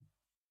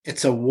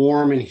It's a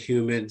warm and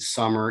humid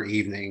summer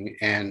evening,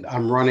 and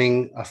I'm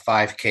running a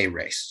 5K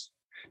race.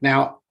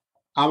 Now,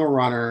 I'm a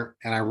runner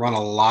and I run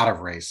a lot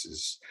of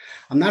races.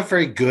 I'm not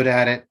very good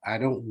at it. I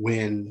don't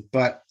win,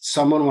 but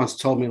someone once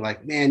told me,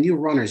 like, man, you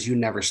runners, you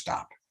never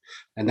stop.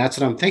 And that's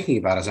what I'm thinking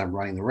about as I'm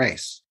running the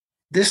race.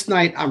 This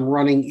night, I'm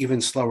running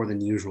even slower than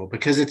usual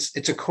because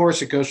it's a course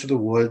that goes through the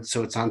woods,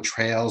 so it's on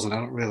trails, and I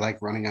don't really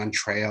like running on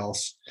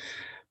trails.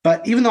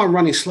 But even though I'm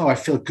running slow, I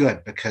feel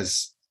good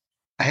because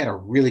I had a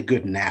really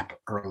good nap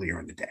earlier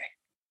in the day.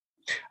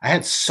 I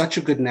had such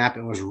a good nap.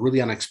 It was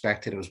really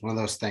unexpected. It was one of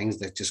those things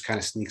that just kind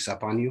of sneaks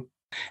up on you.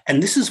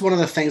 And this is one of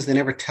the things they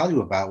never tell you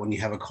about when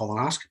you have a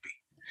colonoscopy.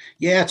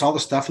 Yeah, it's all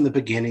the stuff in the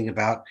beginning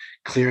about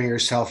clearing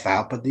yourself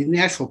out, but the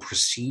actual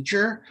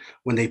procedure,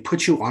 when they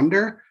put you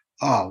under,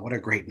 oh, what a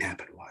great nap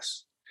it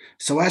was.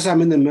 So as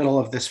I'm in the middle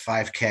of this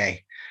 5K,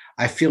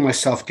 I feel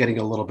myself getting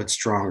a little bit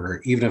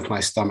stronger, even if my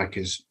stomach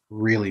is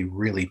really,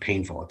 really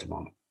painful at the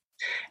moment.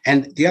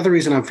 And the other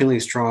reason I'm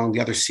feeling strong,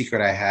 the other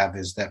secret I have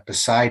is that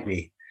beside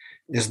me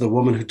is the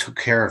woman who took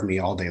care of me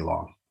all day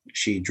long.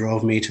 She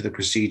drove me to the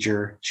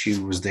procedure. She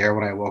was there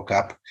when I woke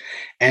up.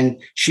 And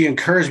she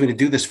encouraged me to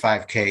do this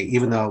 5K,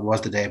 even though it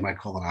was the day of my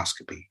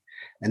colonoscopy.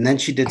 And then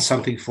she did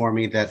something for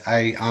me that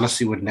I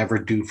honestly would never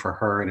do for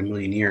her in a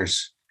million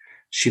years.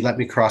 She let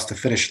me cross the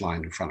finish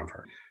line in front of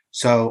her.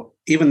 So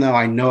even though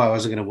I know I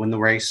wasn't going to win the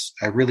race,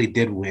 I really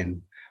did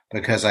win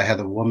because I had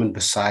the woman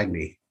beside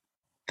me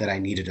that I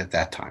needed at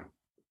that time.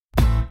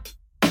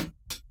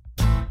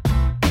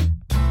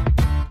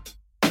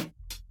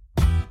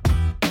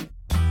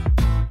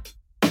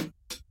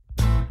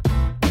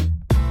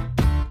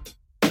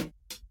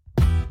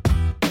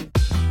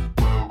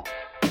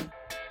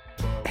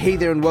 Hey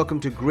there, and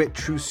welcome to Grit,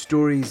 True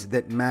Stories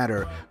That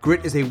Matter.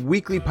 Grit is a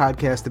weekly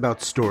podcast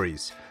about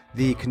stories,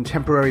 the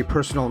contemporary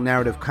personal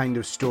narrative kind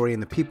of story,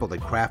 and the people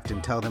that craft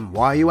and tell them.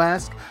 Why, you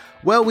ask?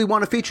 Well, we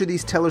want to feature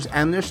these tellers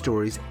and their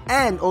stories,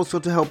 and also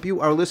to help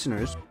you, our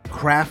listeners,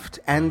 craft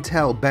and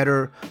tell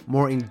better,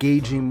 more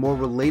engaging, more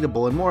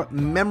relatable, and more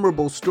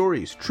memorable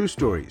stories, true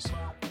stories,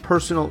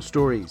 personal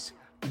stories,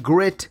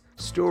 grit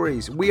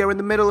stories. We are in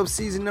the middle of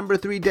season number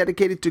 3,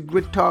 dedicated to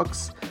Grit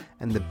Talks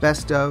and the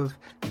best of.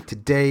 And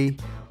today,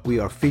 we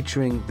are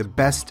featuring the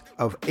best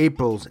of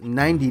April's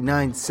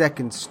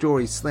 99-second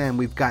story slam.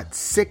 We've got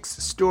 6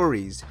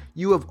 stories.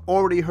 You have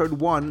already heard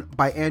one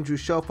by Andrew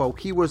Shelfo.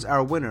 He was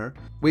our winner.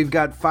 We've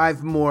got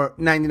 5 more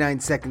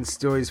 99-second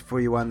stories for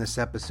you on this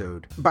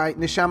episode by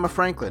Neshama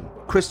Franklin,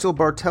 Crystal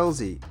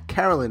Bartelzi,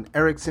 Carolyn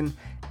Erickson,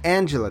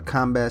 Angela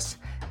Combes,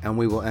 and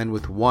we will end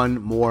with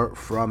one more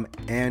from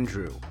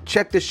Andrew.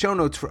 Check the show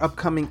notes for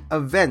upcoming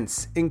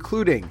events,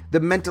 including the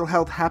Mental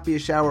Health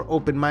Happy Hour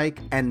open mic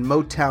and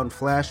Motown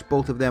Flash.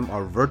 Both of them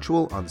are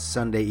virtual on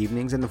Sunday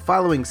evenings. And the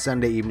following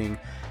Sunday evening,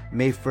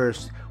 May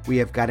 1st, we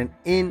have got an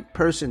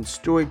in-person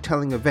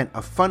storytelling event,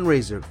 a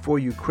fundraiser for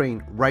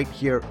Ukraine right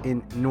here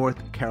in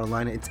North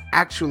Carolina. It's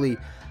actually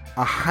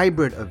a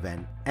hybrid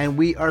event, and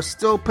we are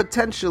still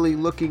potentially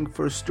looking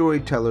for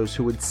storytellers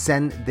who would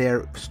send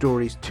their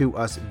stories to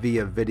us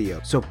via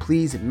video. So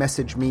please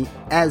message me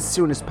as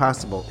soon as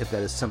possible if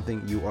that is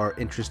something you are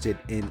interested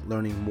in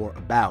learning more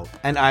about.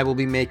 And I will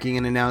be making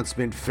an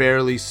announcement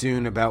fairly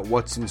soon about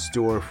what's in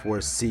store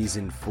for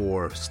season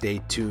 4.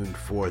 Stay tuned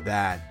for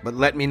that. But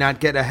let me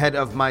not get ahead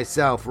of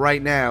myself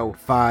right now.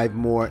 5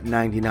 more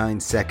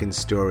 99-second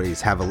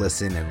stories. Have a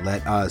listen and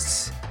let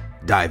us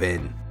dive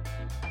in.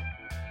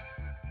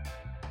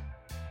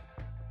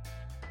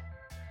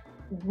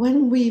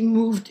 When we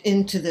moved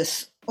into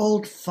this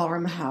old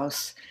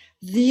farmhouse,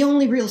 the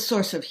only real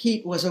source of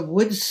heat was a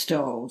wood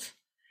stove.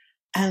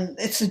 And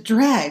it's a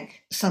drag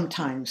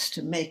sometimes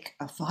to make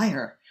a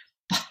fire.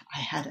 But I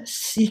had a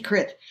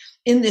secret.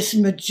 In this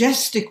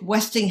majestic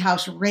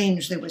Westinghouse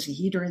range, there was a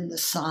heater in the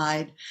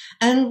side,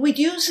 and we'd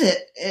use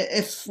it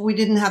if we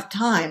didn't have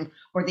time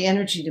or the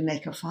energy to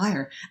make a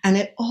fire. And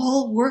it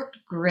all worked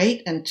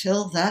great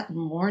until that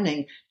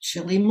morning,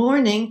 chilly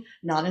morning,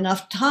 not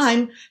enough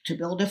time to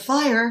build a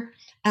fire.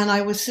 And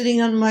I was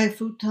sitting on my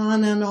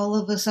futon, and all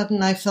of a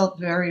sudden I felt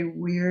very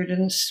weird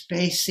and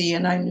spacey,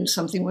 and I knew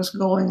something was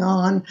going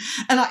on.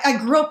 And I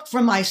groped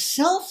for my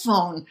cell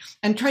phone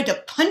and tried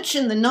to punch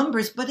in the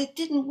numbers, but it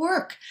didn't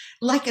work.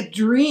 Like a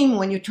dream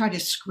when you try to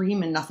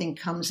scream and nothing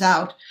comes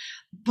out.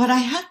 But I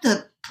had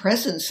the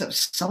presence of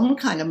some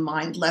kind of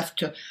mind left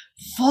to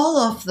fall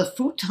off the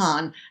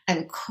futon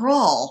and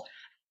crawl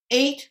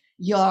 8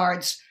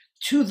 yards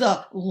to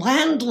the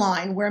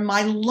landline where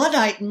my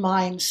Luddite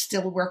mind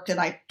still worked, and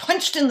I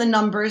punched in the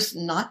numbers,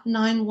 not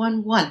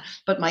 911,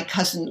 but my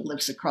cousin who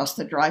lives across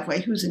the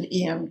driveway, who's an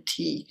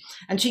EMT.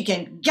 And she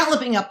came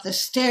galloping up the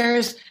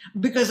stairs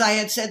because I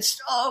had said,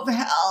 "Stove,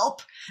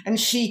 help!" And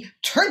she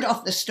turned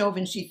off the stove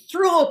and she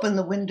threw open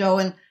the window,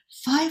 and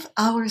 5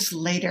 hours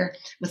later,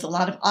 with a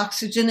lot of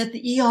oxygen at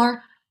the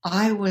ER,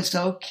 I was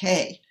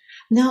okay.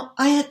 Now,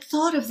 I had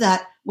thought of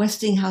that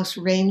Westinghouse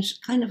range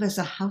kind of as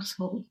a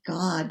household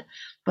god,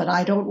 but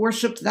I don't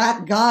worship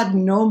that god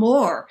no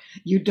more.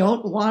 You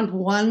don't want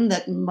one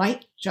that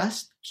might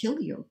just kill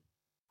you.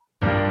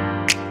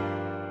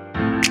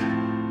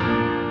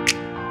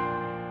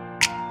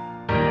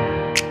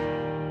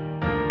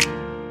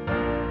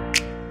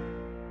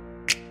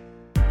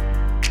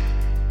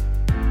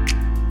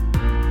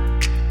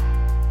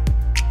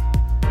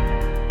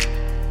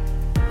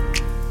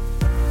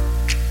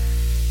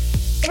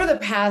 Over the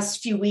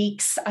past few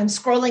weeks, I'm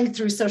scrolling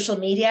through social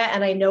media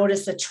and I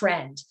notice a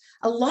trend.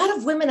 A lot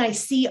of women I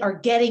see are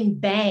getting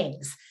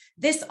bangs.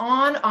 This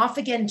on, off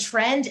again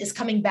trend is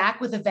coming back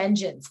with a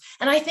vengeance.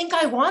 And I think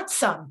I want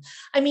some.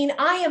 I mean,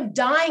 I am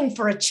dying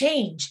for a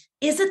change.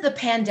 Is it the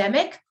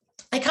pandemic?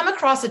 I come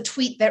across a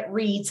tweet that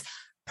reads,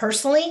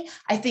 personally,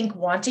 I think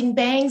wanting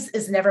bangs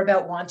is never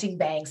about wanting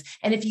bangs.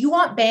 And if you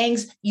want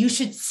bangs, you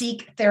should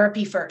seek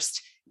therapy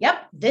first.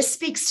 Yep, this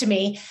speaks to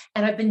me,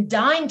 and I've been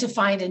dying to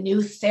find a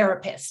new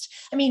therapist.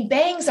 I mean,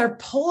 bangs are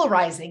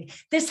polarizing.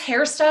 This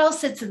hairstyle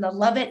sits in the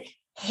love it,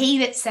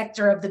 hate it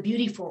sector of the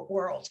beauty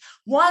world.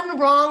 One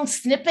wrong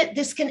snippet,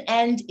 this can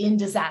end in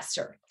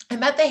disaster.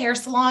 I'm at the hair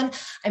salon.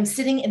 I'm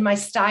sitting in my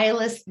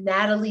stylist,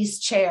 Natalie's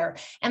chair,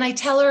 and I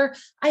tell her,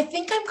 I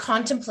think I'm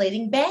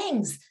contemplating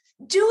bangs.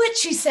 Do it,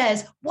 she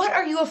says. What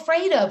are you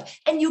afraid of?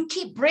 And you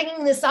keep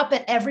bringing this up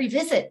at every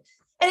visit.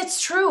 And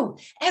it's true.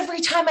 Every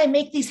time I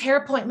make these hair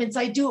appointments,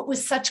 I do it with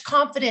such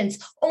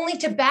confidence, only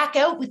to back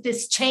out with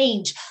this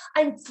change.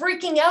 I'm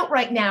freaking out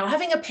right now,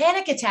 having a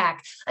panic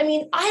attack. I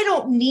mean, I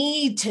don't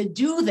need to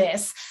do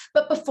this.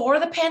 But before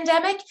the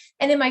pandemic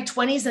and in my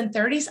 20s and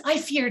 30s, I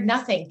feared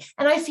nothing.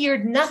 And I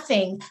feared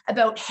nothing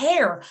about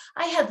hair.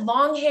 I had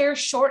long hair,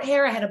 short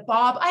hair. I had a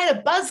bob. I had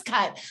a buzz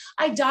cut.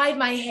 I dyed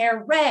my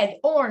hair red,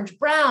 orange,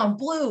 brown,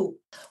 blue.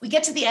 We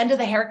get to the end of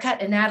the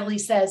haircut and Natalie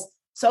says,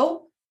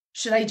 so,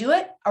 should I do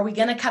it? Are we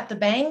going to cut the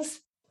bangs?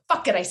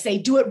 Fuck it, I say,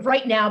 do it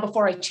right now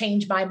before I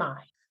change my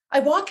mind. I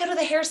walk out of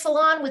the hair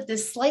salon with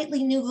this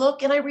slightly new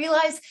look and I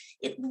realize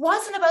it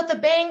wasn't about the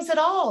bangs at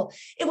all.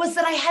 It was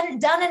that I hadn't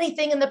done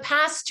anything in the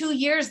past 2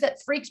 years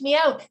that freaked me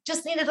out,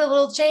 just needed a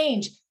little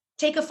change.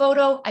 Take a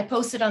photo, I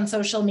post it on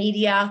social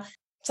media.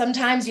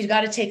 Sometimes you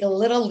got to take a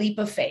little leap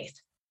of faith.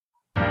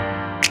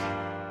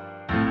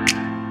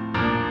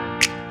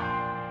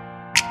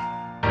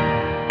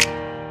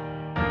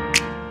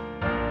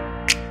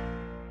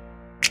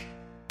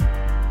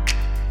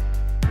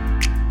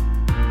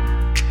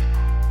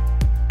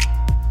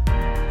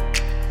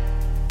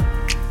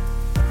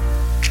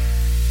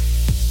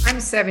 I'm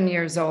 7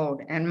 years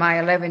old, and my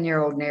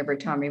 11-year-old neighbor,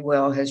 Tommy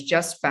Will, has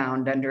just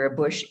found under a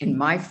bush in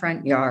my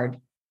front yard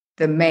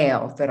the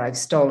mail that I've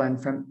stolen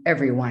from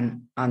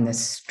everyone on the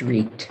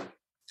street.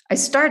 I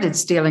started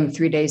stealing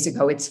 3 days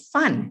ago. It's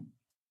fun.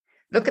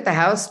 Look at the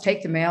house,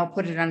 take the mail,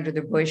 put it under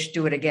the bush,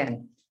 do it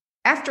again.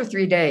 After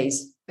 3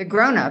 days, the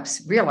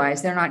grown-ups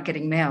realize they're not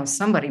getting mail.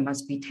 Somebody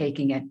must be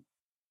taking it.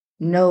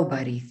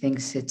 Nobody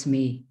thinks it's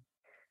me.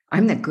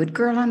 I'm the good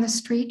girl on the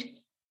street.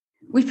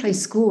 We play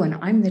school and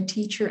I'm the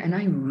teacher and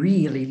I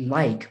really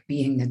like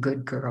being the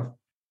good girl.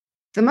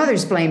 The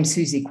mothers blame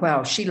Susie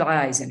Quell. She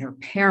lies and her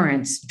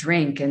parents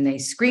drink and they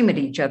scream at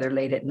each other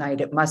late at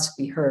night. It must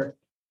be her.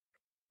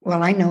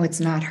 Well, I know it's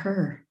not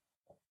her,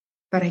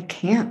 but I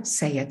can't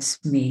say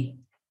it's me.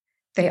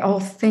 They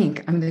all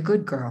think I'm the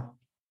good girl.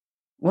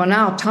 Well,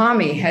 now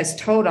Tommy has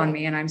told on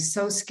me and I'm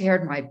so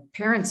scared. My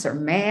parents are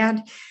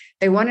mad.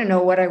 They want to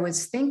know what I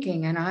was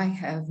thinking and I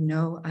have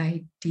no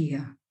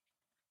idea.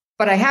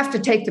 But I have to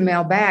take the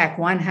mail back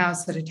one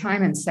house at a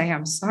time and say,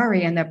 I'm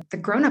sorry. And the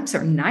grown-ups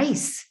are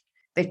nice.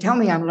 They tell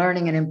me I'm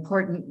learning an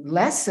important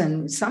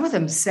lesson. Some of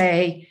them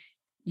say,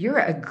 you're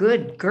a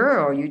good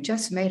girl. You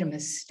just made a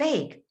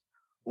mistake.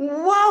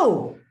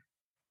 Whoa,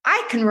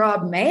 I can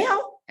rob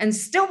mail and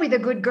still be the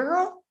good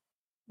girl?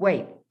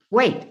 Wait.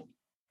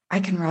 I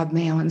can rob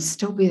mail and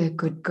still be the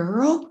good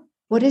girl?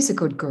 What is a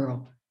good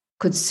girl?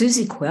 Could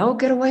Susie Quell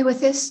get away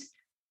with this?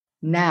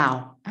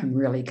 Now I'm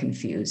really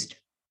confused.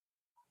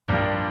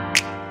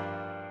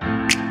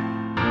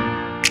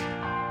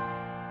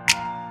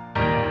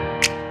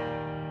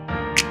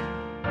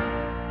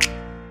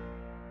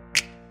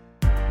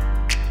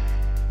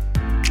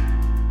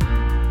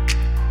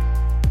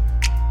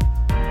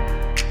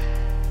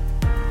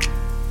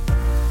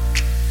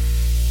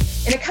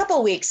 In a couple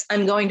of weeks,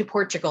 I'm going to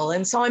Portugal.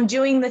 And so I'm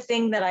doing the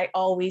thing that I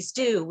always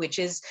do, which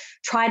is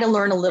try to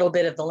learn a little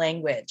bit of the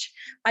language.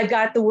 I've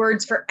got the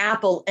words for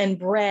apple and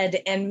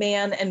bread and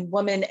man and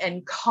woman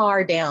and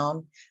car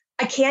down.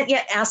 I can't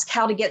yet ask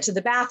how to get to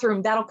the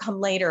bathroom. That'll come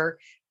later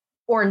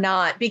or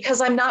not, because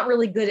I'm not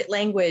really good at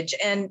language.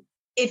 And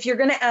if you're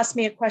going to ask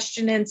me a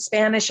question in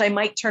Spanish, I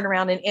might turn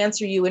around and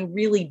answer you in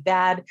really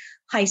bad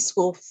high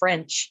school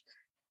French.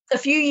 A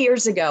few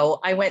years ago,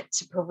 I went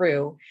to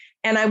Peru.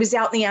 And I was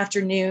out in the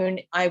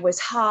afternoon. I was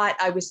hot.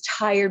 I was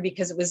tired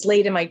because it was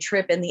late in my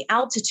trip and the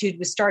altitude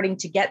was starting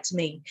to get to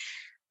me.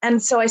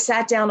 And so I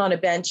sat down on a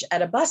bench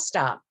at a bus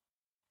stop.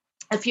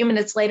 A few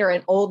minutes later,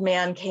 an old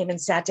man came and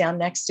sat down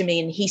next to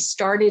me and he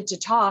started to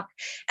talk.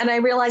 And I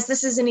realized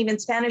this isn't even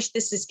Spanish.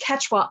 This is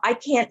Quechua. I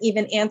can't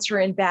even answer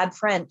in bad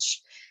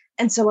French.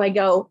 And so I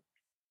go,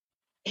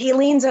 he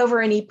leans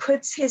over and he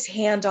puts his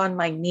hand on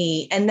my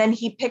knee. And then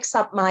he picks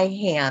up my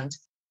hand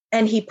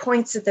and he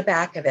points at the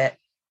back of it.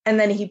 And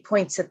then he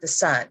points at the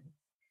sun.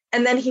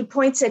 And then he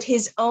points at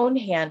his own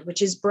hand,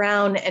 which is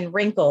brown and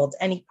wrinkled.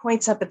 And he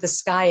points up at the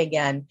sky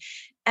again.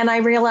 And I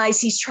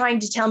realize he's trying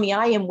to tell me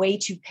I am way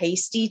too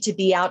pasty to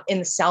be out in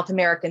the South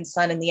American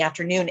sun in the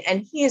afternoon.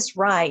 And he is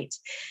right.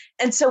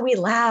 And so we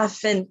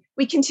laugh and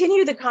we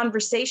continue the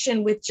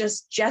conversation with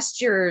just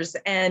gestures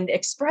and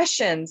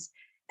expressions.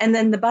 And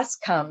then the bus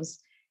comes.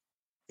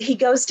 He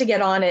goes to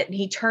get on it and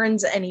he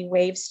turns and he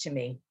waves to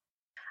me.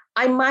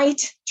 I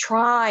might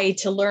try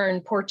to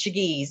learn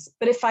Portuguese,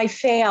 but if I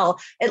fail,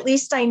 at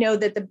least I know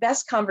that the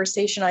best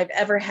conversation I've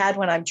ever had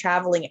when I'm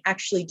traveling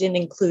actually didn't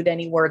include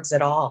any words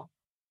at all.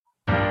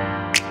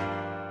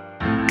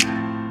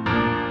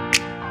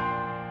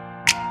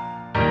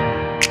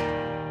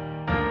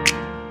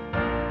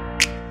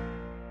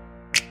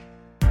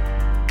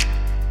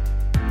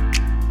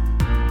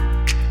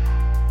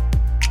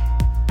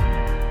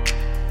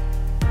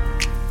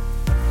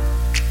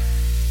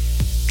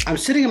 I'm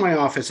sitting in my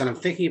office and I'm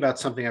thinking about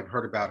something I've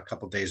heard about a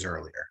couple of days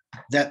earlier,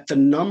 that the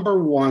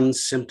number one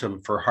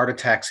symptom for heart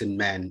attacks in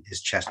men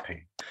is chest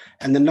pain.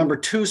 And the number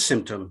two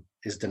symptom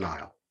is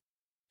denial.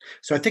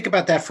 So I think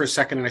about that for a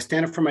second and I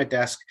stand up from my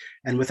desk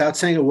and without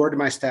saying a word to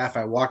my staff,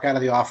 I walk out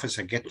of the office,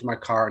 I get to my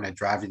car and I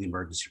drive to the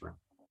emergency room.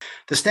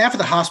 The staff at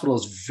the hospital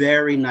is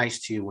very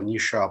nice to you when you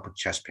show up with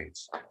chest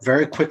pains.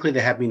 Very quickly,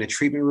 they have me in a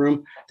treatment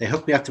room. They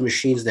hook me up to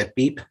machines that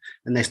beep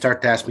and they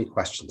start to ask me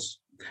questions.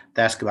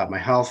 They ask about my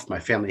health, my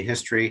family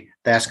history.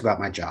 They ask about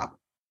my job.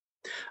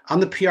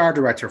 I'm the PR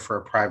director for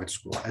a private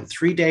school. And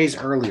 3 days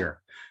earlier,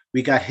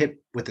 we got hit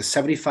with a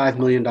 $75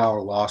 million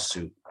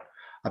lawsuit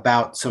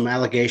about some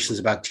allegations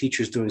about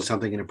teachers doing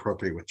something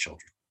inappropriate with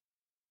children.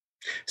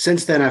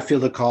 Since then, I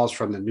fielded calls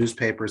from the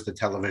newspapers, the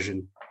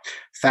television,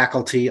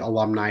 faculty,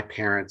 alumni,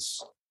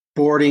 parents,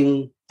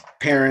 boarding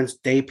parents,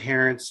 day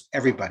parents,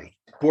 everybody.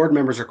 Board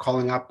members are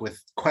calling up with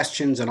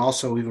questions and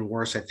also, even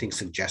worse, I think,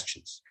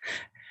 suggestions.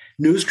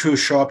 News crews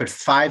show up at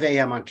 5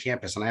 a.m. on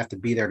campus, and I have to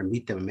be there to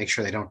meet them and make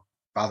sure they don't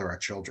bother our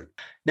children.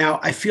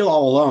 Now, I feel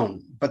all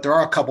alone, but there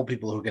are a couple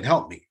people who can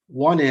help me.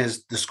 One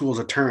is the school's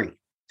attorney.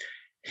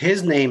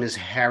 His name is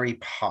Harry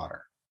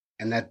Potter,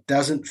 and that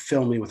doesn't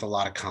fill me with a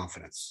lot of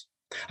confidence.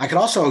 I could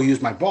also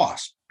use my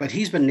boss, but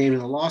he's been named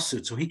in the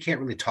lawsuit, so he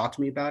can't really talk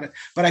to me about it.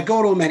 But I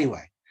go to him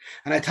anyway,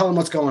 and I tell him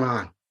what's going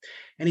on.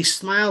 And he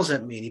smiles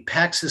at me, and he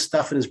packs his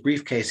stuff in his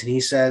briefcase, and he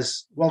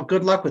says, well,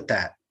 good luck with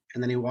that.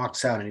 And then he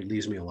walks out, and he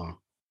leaves me alone.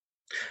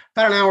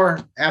 About an hour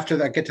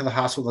after I get to the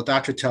hospital, the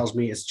doctor tells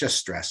me it's just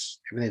stress.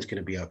 Everything's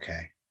going to be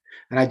okay.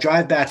 And I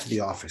drive back to the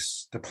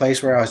office, the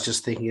place where I was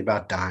just thinking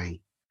about dying.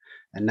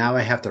 And now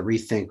I have to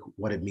rethink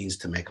what it means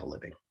to make a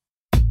living.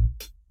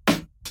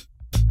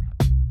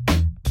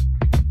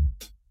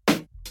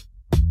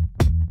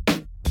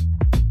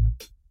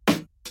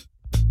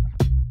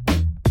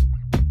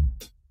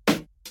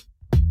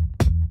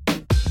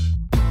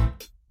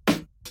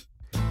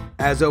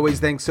 As always,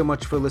 thanks so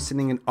much for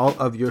listening and all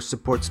of your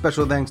support.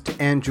 Special thanks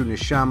to Andrew,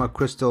 Nishama,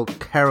 Crystal,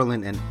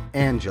 Carolyn, and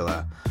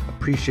Angela.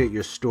 Appreciate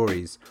your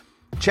stories.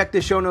 Check the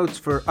show notes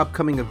for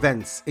upcoming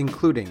events,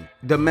 including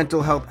the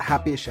Mental Health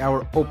Happy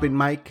Hour Open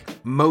Mic,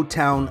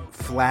 Motown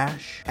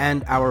Flash,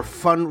 and our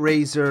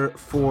fundraiser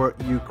for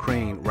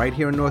Ukraine right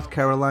here in North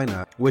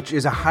Carolina, which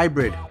is a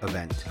hybrid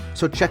event.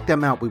 So check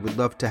them out. We would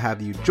love to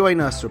have you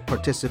join us or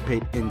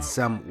participate in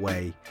some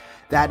way.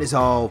 That is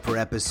all for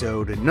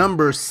episode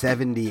number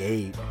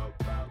 78.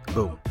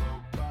 Boom.